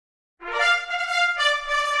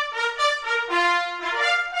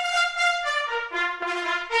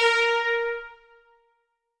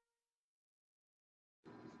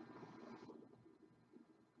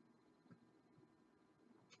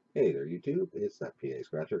Hey there YouTube, it's that PA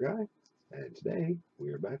Scratcher guy, and today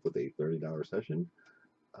we are back with a $30 session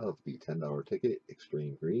of the $10 ticket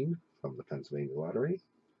Extreme Green from the Pennsylvania Lottery.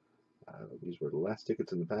 These were the last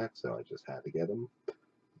tickets in the pack, so I just had to get them.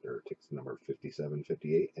 They're tickets number 57,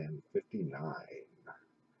 58, and 59.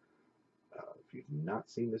 If you've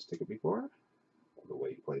not seen this ticket before, the way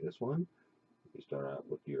you play this one, you start out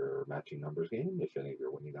with your matching numbers game. If any of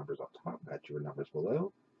your winning numbers up top match your numbers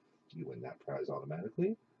below, you win that prize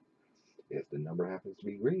automatically. If the number happens to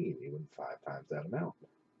be green, you win 5 times that amount.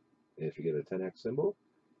 If you get a 10x symbol,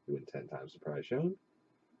 you win 10 times the prize shown.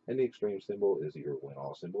 And the extreme symbol is your win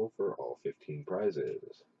all symbol for all 15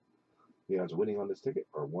 prizes. The odds of winning on this ticket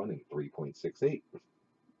are 1 in 3.68.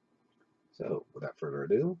 So, without further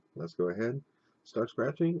ado, let's go ahead, start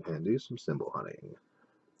scratching, and do some symbol hunting.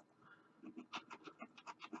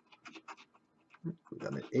 We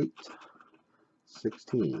got an 8,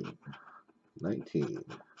 16, 19,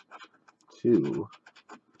 2,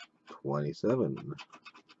 27,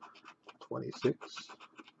 26,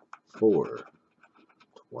 4,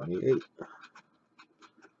 28,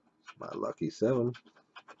 my lucky 7,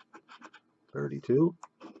 32,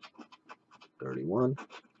 31,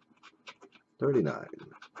 39,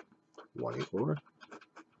 24,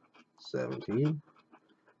 17,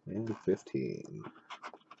 and 15.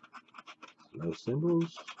 No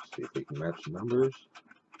symbols. See if we can match the numbers.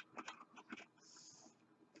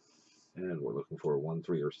 And we're looking for a 1,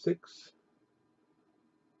 3, or 6.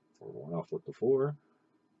 We're 1 off with the 4.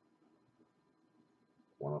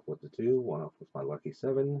 1 off with the 2. 1 off with my lucky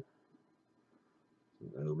 7.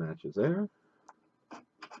 No matches there.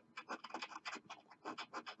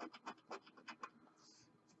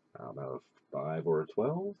 How about a 5 or a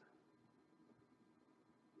 12?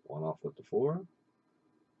 1 off with the 4.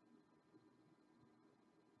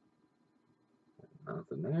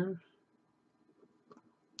 Nothing there.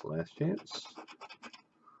 Last chance.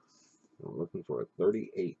 We're looking for a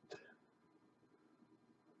 38.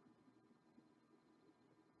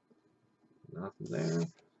 Nothing there.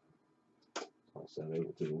 I'll send it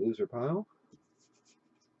over to the loser pile.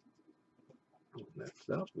 Next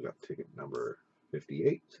up, we got ticket number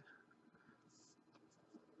 58.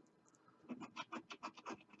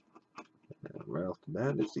 And right off the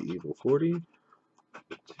bat, it's the Evil 40.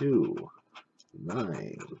 2,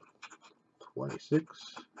 9,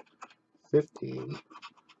 26, 15,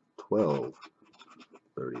 12,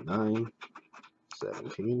 39,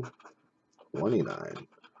 17, 29,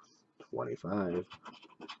 25,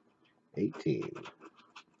 18,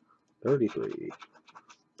 33,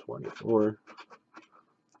 24,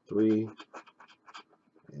 3,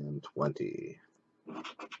 and 20.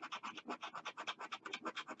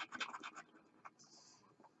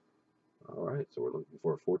 Alright, so we're looking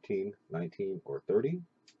for 14, 19, or 30.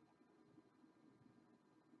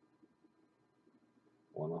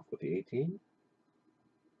 1 off with the 18.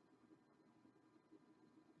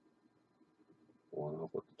 1 off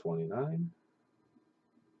with the 29.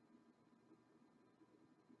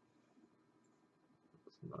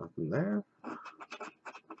 Nothing there.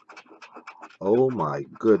 Oh my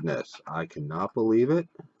goodness, I cannot believe it.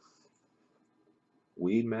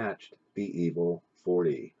 We matched the Evil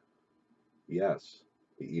 40. Yes,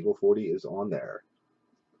 the Evil 40 is on there,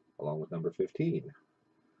 along with number 15.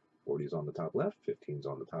 40 is on the top left, 15 is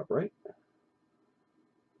on the top right.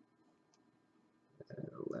 And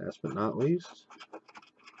last but not least,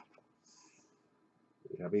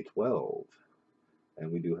 we have a 12.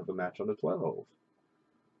 And we do have a match on the 12.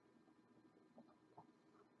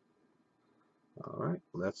 Alright,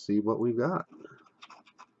 let's see what we've got.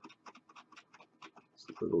 It's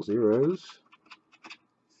the little zeros.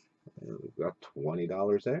 And we've got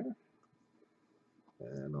 $20 there.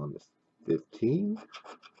 And on the 15,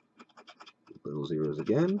 little zeros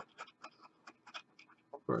again.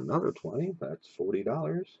 For another 20, that's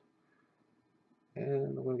 $40.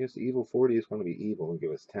 And I'm going to guess the Evil 40 is going to be evil and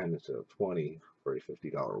give us 10 instead of 20 for a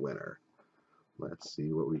 $50 winner. Let's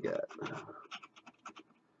see what we get.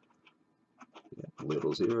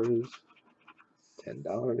 Little zeros,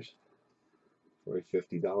 $10 for a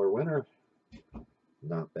 $50 winner.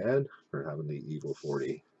 Not bad for having the Evil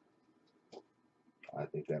 40. I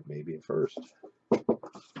think that may be a first.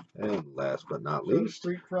 And last but not least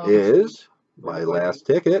is my last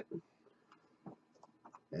ticket.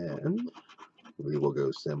 And we will go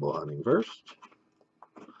symbol hunting first.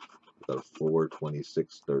 The 4,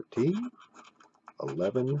 26, 13,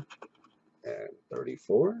 11, and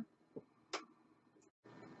 34.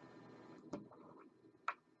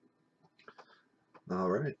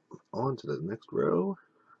 Alright, on to the next row.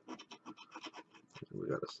 We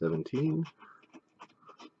got a 17,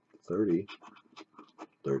 30,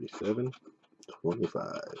 37,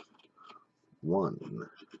 25, 1,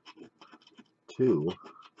 2,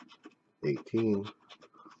 18,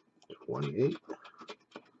 28,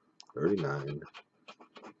 39,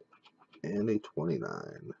 and a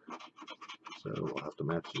 29. So we'll have to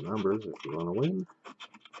match the numbers if you want to win.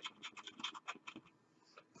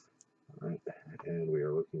 Alright, and we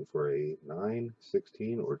are looking for a 9,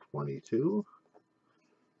 16, or 22.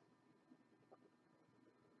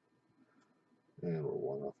 And we're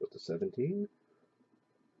one off with the 17.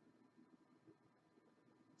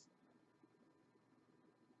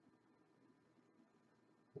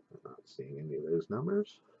 I'm not seeing any of those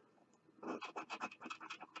numbers.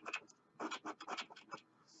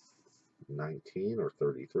 19 or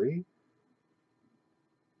 33.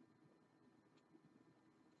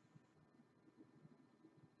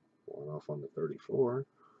 One off on the 34.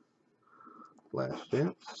 Last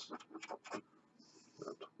chance.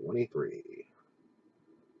 23.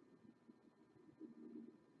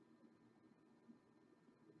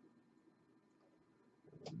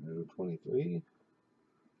 No 23.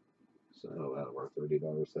 So out of our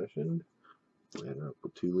 $30 session, we ended up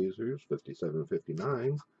with 2 losers,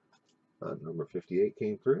 57.59. Number 58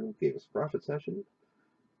 came through, gave us a profit session.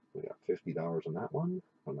 We got $50 on that one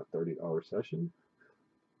on the $30 session.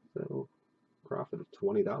 So profit of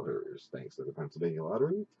 $20 thanks to the Pennsylvania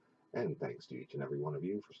Lottery. And thanks to each and every one of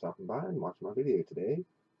you for stopping by and watching my video today.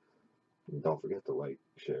 And don't forget to like,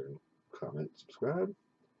 share, comment, subscribe,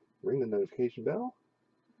 ring the notification bell,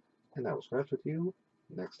 and I will scratch with you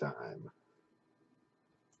next time.